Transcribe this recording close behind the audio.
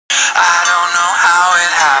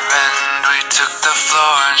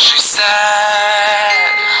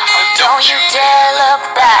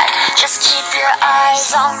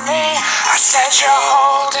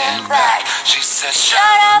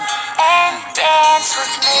dance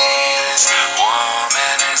with me. This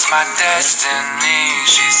woman is my destiny,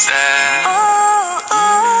 she said. Ooh,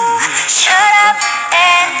 ooh, shut up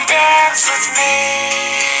and dance with me.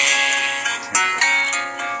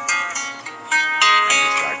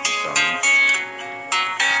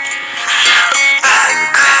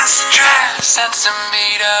 Dress and some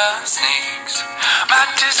beat-up sneaks, my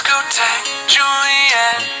discotheque,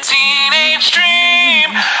 Juliet, teenage dream.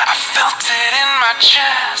 I felt it in my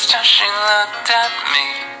chest as she looked at me.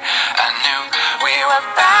 I knew we were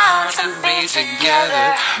bound to be together,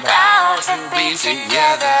 bound to be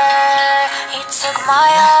together. He took my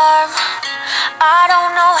arm, I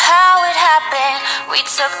don't know how it happened. We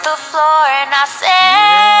took the floor and I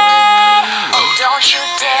said, oh, don't you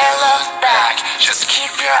dare look back, just keep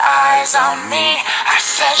your eyes on me. I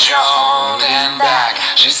said, you're holding back.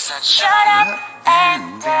 She said, shut up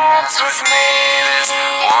and dance with me. This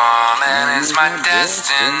woman is my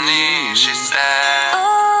destiny, she said.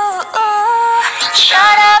 Ooh, ooh,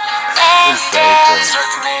 shut up and dance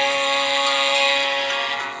with me.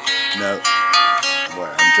 No, boy,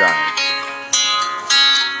 I'm trying.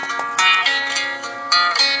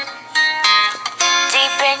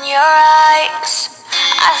 Deep in your eyes,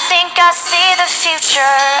 I think I see the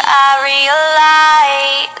future. I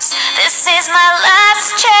realize this is my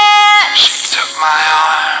last chance. She took my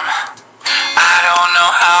arm, I don't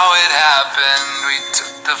know how it happened. We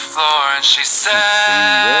took the floor and she said,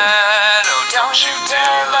 oh, don't you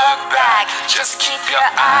dare look back, just keep your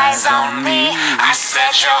eyes on me. I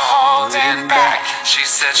said, you're holding back. She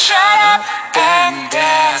said, shut up and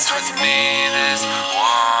dance with me. This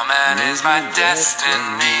woman is my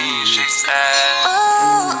destiny, she said.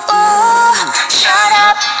 Ooh, ooh, Shut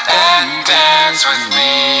up and dance with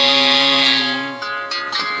me,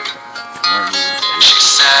 she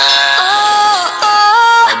said. ooh,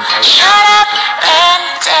 ooh, shut up and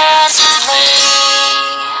dance with me.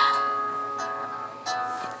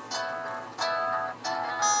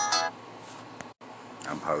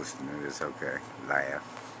 I'm posting it, it's okay. Laugh.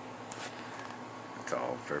 It's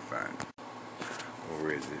all for fun.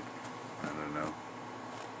 Or is it? I don't know.